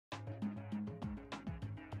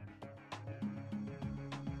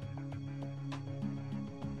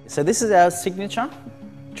So this is our signature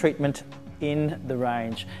treatment in the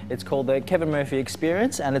range. It's called the KEVIN.MURPHY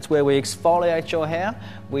experience, and it's where we exfoliate your hair,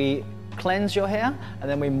 we cleanse your hair, and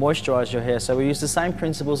then we moisturise your hair. So we use the same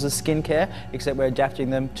principles as skincare, except we're adapting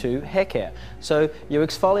them to hair care. So you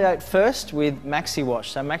exfoliate first with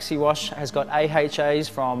Maxi-Wash. So Maxi-Wash has got AHAs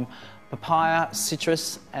from papaya,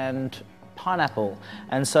 citrus, and pineapple.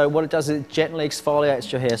 And so what it does is it gently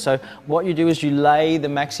exfoliates your hair. So what you do is you lay the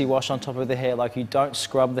Maxi-Wash on top of the hair, like you don't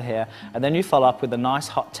scrub the hair, and then you follow up with a nice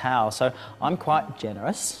hot towel. So I'm quite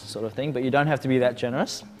generous, sort of thing, but you don't have to be that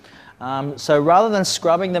generous. So rather than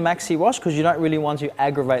scrubbing the Maxi-Wash, because you don't really want to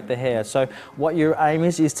aggravate the hair, so what your aim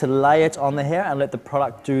is to lay it on the hair and let the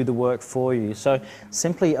product do the work for you. So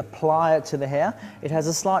simply apply it to the hair. It has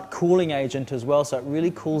a slight cooling agent as well, so it really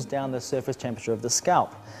cools down the surface temperature of the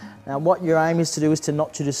scalp. Now what your aim is to do is to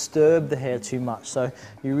not to disturb the hair too much. So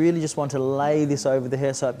you really just want to lay this over the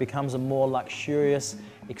hair so it becomes a more luxurious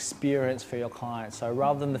experience for your client. So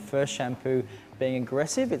rather than the first shampoo being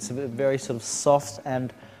aggressive, it's a very sort of soft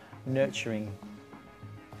and nurturing.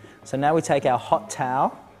 So now we take our hot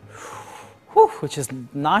towel, which is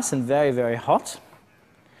nice and very, very hot.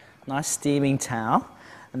 Nice steaming towel.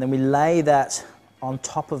 And then we lay that on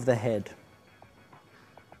top of the head.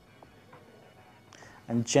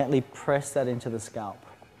 And gently press that into the scalp.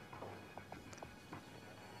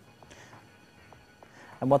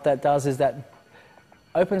 And what that does is that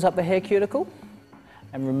opens up the hair cuticle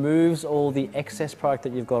and removes all the excess product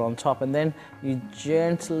that you've got on top. And then you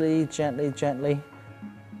gently, gently, gently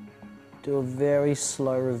do a very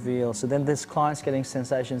slow reveal. So then this client's getting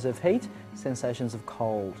sensations of heat, sensations of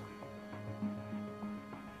cold.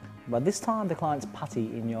 By this time, the client's putty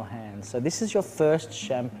in your hands. So this is your first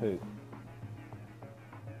shampoo.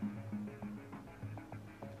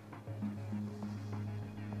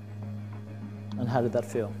 And how did that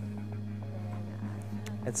feel?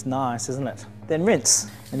 It's nice, isn't it? Then rinse.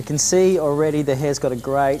 And you can see already the hair's got a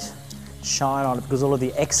great shine on it because all of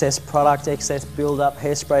the excess product, excess build-up,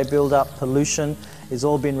 hairspray build-up, pollution is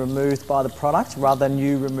all been removed by the product rather than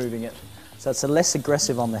you removing it. So it's less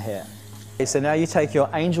aggressive on the hair. So now you take your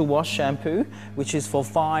Angel.Wash shampoo, which is for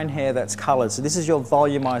fine hair that's coloured. So this is your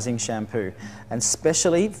volumising shampoo and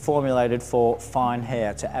specially formulated for fine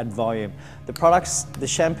hair to add volume. The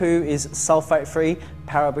shampoo is sulfate-free,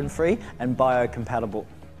 paraben-free and biocompatible.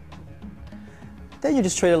 Then you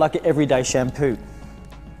just treat it like an everyday shampoo.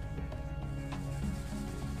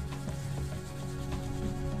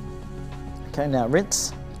 Okay, now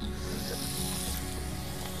rinse.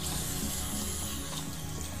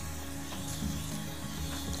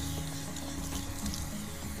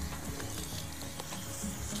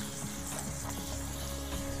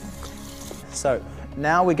 So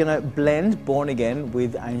now we're going to blend Born Again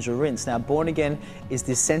with Angel Rinse. Now Born Again is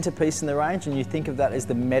the centerpiece in the range and you think of that as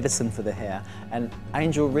the medicine for the hair. And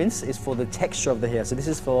Angel Rinse is for the texture of the hair. So this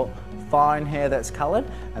is for fine hair that's coloured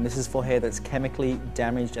and this is for hair that's chemically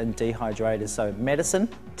damaged and dehydrated. So medicine,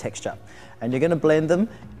 texture. And you're going to blend them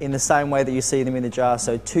in the same way that you see them in the jar.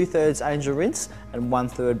 So 2/3 Angel Rinse and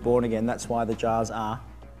 1/3 Born Again. That's why the jars are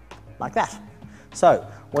like that. So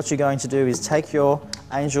what you're going to do is take your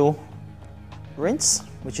Angel Rinse,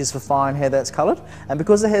 which is for fine hair that's coloured, and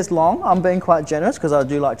because the hair's long I'm being quite generous because I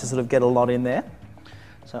do like to sort of get a lot in there.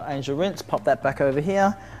 So Angel Rinse, pop that back over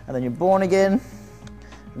here, and then you're Born Again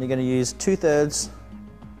and you're going to use 2/3,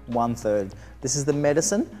 1/3. This is the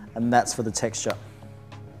medicine and that's for the texture.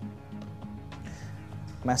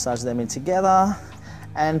 Massage them in together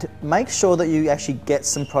and make sure that you actually get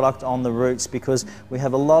some product on the roots because we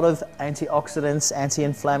have a lot of antioxidants,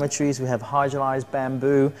 anti-inflammatories, we have hydrolyzed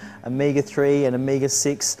bamboo, omega-3 and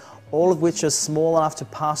omega-6, all of which are small enough to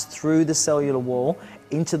pass through the cellular wall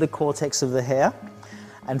into the cortex of the hair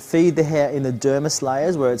and feed the hair in the dermis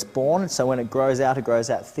layers where it's born, so when it grows out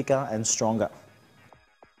thicker and stronger.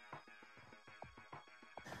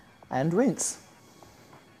 And rinse.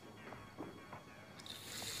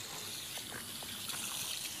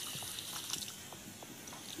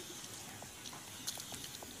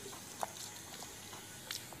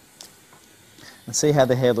 And see how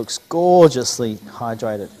the hair looks gorgeously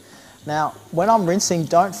hydrated. Now, when I'm rinsing,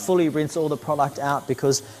 don't fully rinse all the product out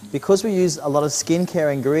because we use a lot of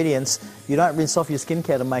skincare ingredients, you don't rinse off your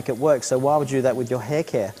skincare to make it work, so why would you do that with your hair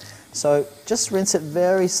care? So just rinse it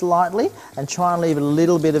very slightly and try and leave a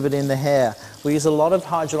little bit of it in the hair. We use a lot of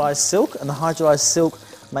hydrolyzed silk and the hydrolyzed silk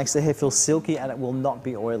makes the hair feel silky and it will not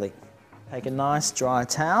be oily. Take a nice dry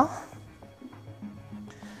towel.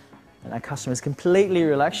 And our customer is completely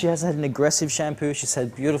relaxed. She hasn't had an aggressive shampoo. She's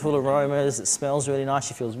had beautiful aromas. It smells really nice.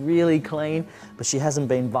 She feels really clean, but she hasn't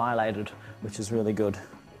been violated, which is really good.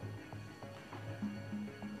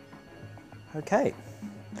 Okay,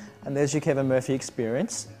 and there's your Kevin Murphy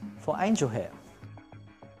experience for angel hair.